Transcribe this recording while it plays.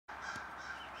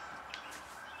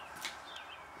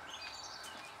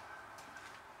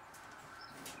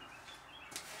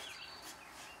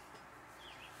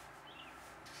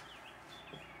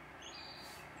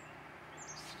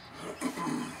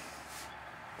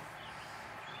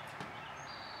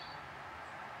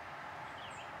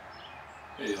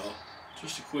Hey y'all,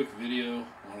 just a quick video.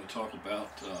 I want to talk about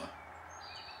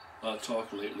a lot of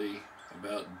talk lately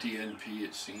about DNP.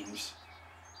 It seems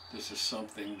this is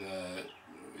something that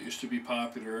used to be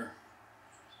popular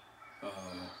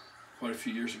quite a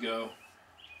few years ago,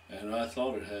 and I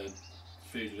thought it had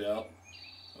faded out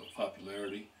of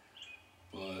popularity,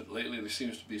 but lately there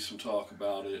seems to be some talk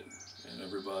about it, and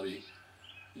everybody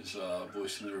is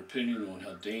voicing their opinion on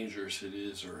how dangerous it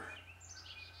is, or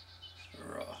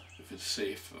if it's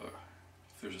safe,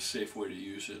 if there's a safe way to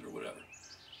use it, or whatever.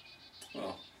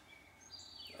 Well,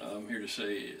 I'm here to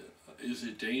say, is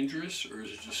it dangerous or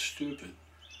is it just stupid?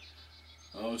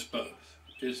 Oh, it's both.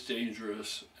 It's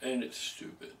dangerous and it's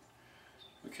stupid.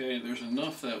 Okay, there's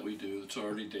enough that we do that's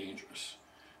already dangerous.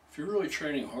 If you're really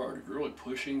training hard, if you're really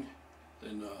pushing,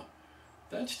 then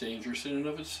that's dangerous in and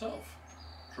of itself,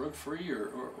 drug-free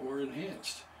or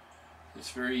enhanced.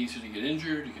 It's very easy to get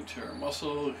injured. You can tear a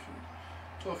muscle. You can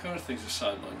do all kinds of things to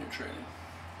sideline your training.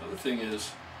 The other thing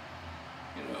is,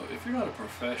 if you're not a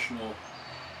professional,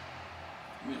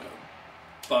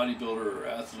 bodybuilder or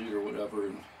athlete or whatever,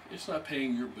 and it's not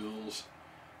paying your bills,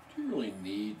 do you really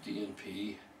need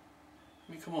DNP?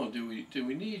 I mean, come on, do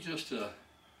we need just to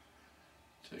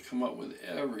come up with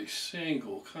every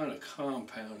single kind of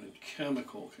compound and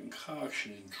chemical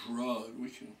concoction and drug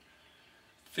we can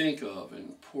think of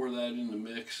and pour that in the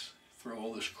mix, throw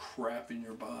all this crap in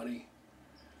your body?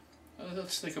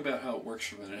 Let's think about how it works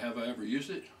for a minute. Have I ever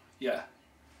used it? Yeah,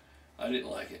 I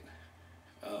didn't like it.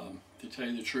 To tell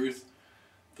you the truth,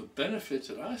 the benefits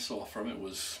that I saw from it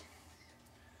was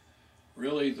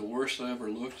really the worst I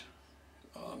ever looked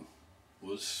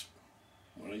was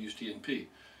when I used DNP.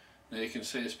 Now you can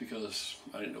say it's because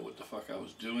I didn't know what the fuck I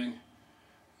was doing,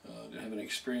 didn't have any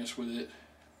experience with it,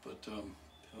 but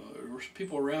there were some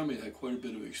people around me that had quite a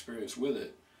bit of experience with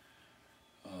it,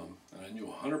 and I knew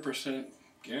 100%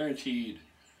 guaranteed,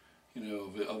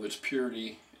 of its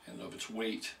purity and of its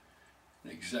weight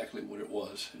and exactly what it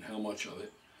was and how much of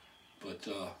it. But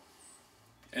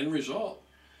end result,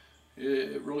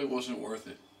 it really wasn't worth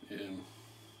it. And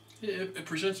it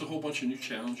presents a whole bunch of new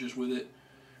challenges with it,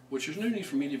 which there's no need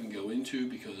for me to even go into,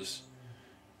 because,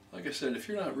 like I said, if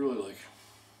you're not really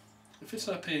if it's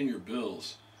not paying your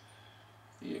bills,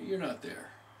 you're not there.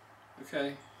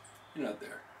 Okay? You're not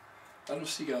there. I don't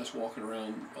see guys walking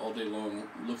around all day long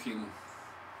looking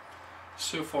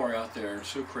so far out there and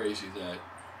so crazy that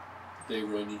they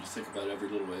really need to think about every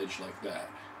little edge like that.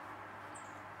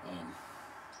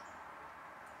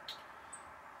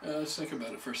 Let's think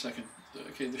about it for a second.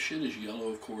 Okay, the shit is yellow,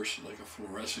 of course, like a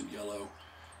fluorescent yellow.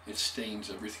 It stains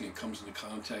everything it comes into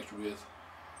contact with.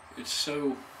 It's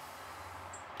so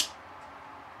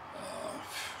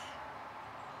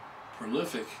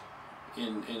prolific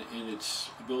in its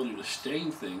ability to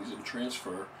stain things and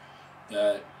transfer,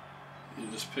 that you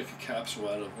just pick a capsule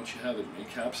out of, once you have it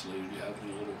encapsulated, you have it in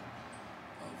a little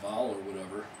vial or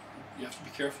whatever, you have to be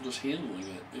careful just handling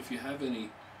it. If you have any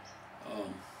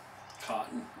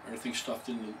cotton or anything stuffed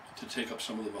in to take up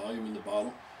some of the volume in the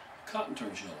bottle, cotton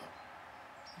turns yellow.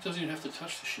 It doesn't even have to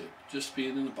touch the shit, just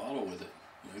being in the bottle with it.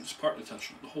 Just partly touch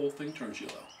it, the whole thing turns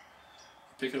yellow.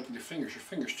 You pick it up with your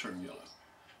fingers turn yellow.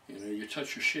 You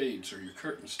touch your shades or your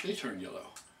curtains, they turn yellow.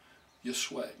 You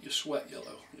sweat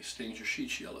yellow. It stains your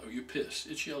sheets yellow. You piss,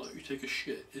 it's yellow. You take a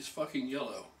shit, it's fucking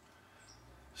yellow.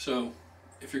 So,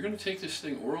 if you're going to take this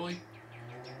thing orally,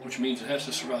 which means it has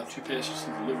to survive 2 passes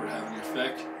through the liver to have any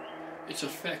effect, its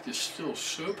effect is still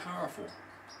so powerful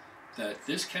that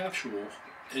this capsule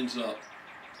ends up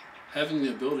having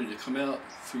the ability to come out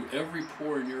through every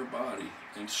pore in your body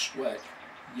and sweat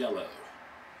yellow.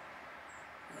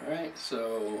 Alright,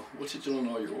 so what's it doing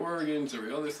to all your organs,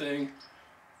 every other thing?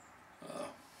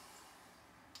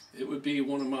 It would be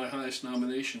one of my highest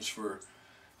nominations for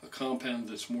a compound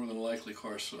that's more than likely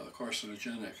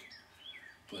carcinogenic.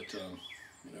 But,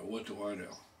 what do I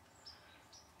know?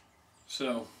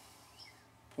 So,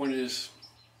 point is,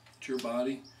 it's your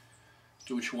body,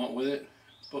 do what you want with it,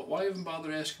 but why even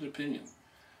bother asking an opinion?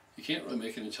 You can't really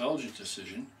make an intelligent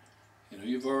decision.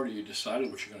 You've already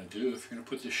decided what you're going to do. If you're going to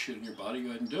put this shit in your body, go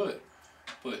ahead and do it.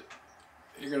 But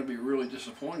you're going to be really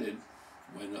disappointed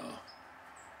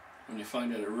when you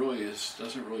find out it really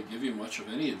doesn't really give you much of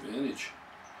any advantage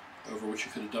over what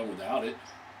you could have done without it,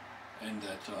 and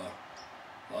that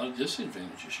a lot of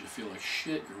disadvantages. You feel like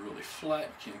shit. You're really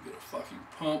flat. You can't get a fucking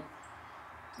pump.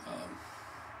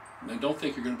 And don't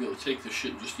think you're going to be able to take this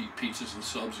shit and just eat pizzas and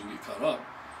subs and get cut up.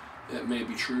 That may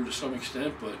be true to some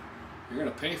extent, but you're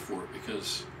going to pay for it,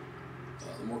 because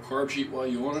the more carbs you eat while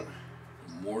you're on it,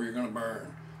 the more you're going to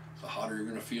burn. The hotter you're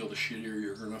going to feel, the shittier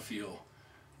you're going to feel.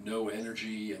 no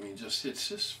energy. I mean, it's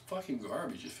just fucking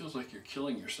garbage. It feels like you're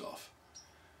killing yourself.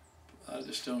 I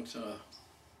just don't,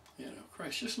 you know,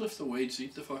 Christ, just lift the weights,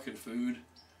 eat the fucking food,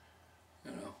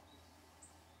 you know,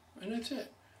 and that's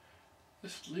it.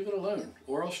 Just leave it alone,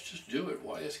 or else just do it.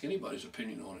 Why ask anybody's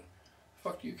opinion on it?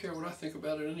 Fuck, do you care what I think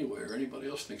about it anyway, or anybody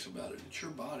else thinks about it? It's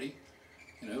your body,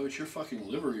 you know, it's your fucking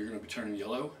liver you're going to be turning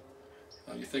yellow.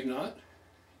 You think not?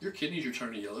 Your kidneys are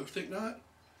turning yellow, think not?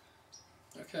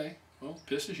 Okay, well,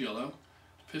 piss is yellow.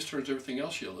 The piss turns everything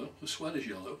else yellow. The sweat is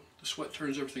yellow. The sweat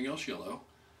turns everything else yellow.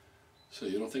 So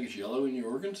you don't think it's yellow in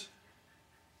your organs?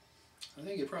 I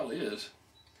think it probably is.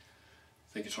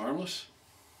 Think it's harmless?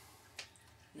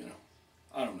 You know,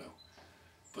 I don't know.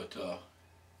 But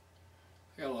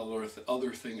I got a lot of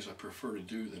other things I prefer to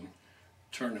do than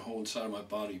turn the whole inside of my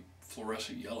body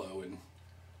fluorescent yellow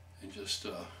and just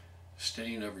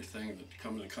stain everything that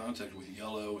comes in contact with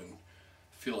yellow and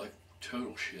feel like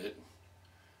total shit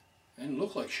and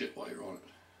look like shit while you're on it.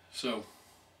 So,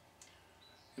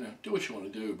 you know, do what you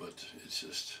want to do, but it's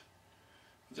just,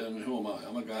 then who am I?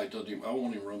 I'm a guy that doesn't even, I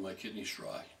won't even run my kidneys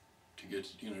dry to get,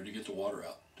 you know, to get the water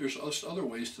out. There's other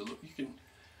ways to look. You can,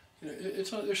 you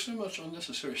know, there's so much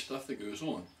unnecessary stuff that goes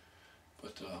on,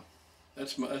 but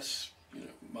that's you know,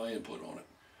 my input on it.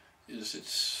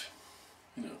 It's,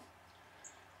 you know,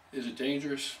 is it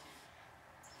dangerous?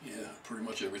 Yeah, pretty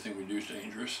much everything we do is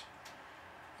dangerous.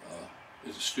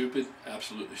 Is it stupid?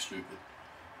 Absolutely stupid.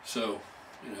 So,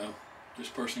 you know, this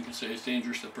person can say it's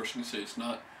dangerous, that person can say it's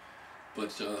not,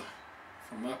 but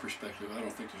from my perspective, I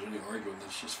don't think there's any arguing that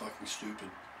it's just fucking stupid.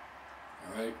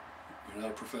 Alright? You're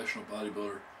not a professional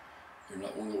bodybuilder. You're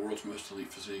not one of the world's most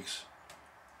elite physiques.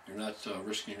 You're not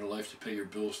risking your life to pay your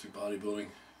bills through bodybuilding.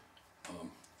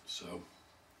 So,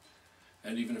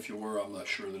 and even if you were, I'm not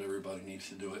sure that everybody needs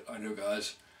to do it. I know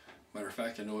guys, matter of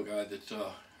fact, I know a guy that,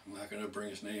 I'm not going to bring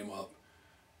his name up,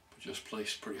 but just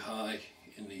placed pretty high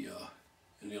in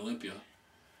the Olympia,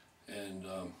 and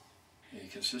he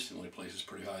consistently places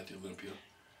pretty high at the Olympia.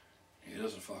 He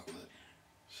doesn't fuck with it.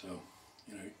 So,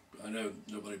 you know, I know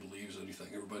nobody believes anything.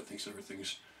 Everybody thinks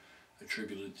everything's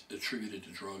attributed to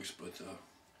drugs, but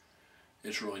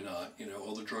it's really not. You know,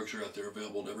 all the drugs are out there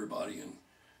available to everybody,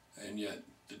 and yet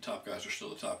the top guys are still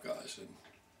the top guys, and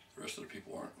the rest of the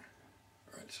people aren't.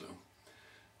 All right, so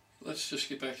let's just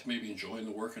get back to maybe enjoying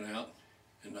the working out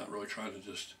and not really trying to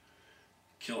just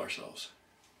kill ourselves.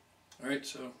 All right,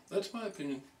 so that's my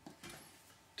opinion.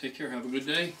 Take care, have a good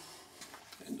day,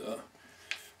 and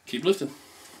keep lifting.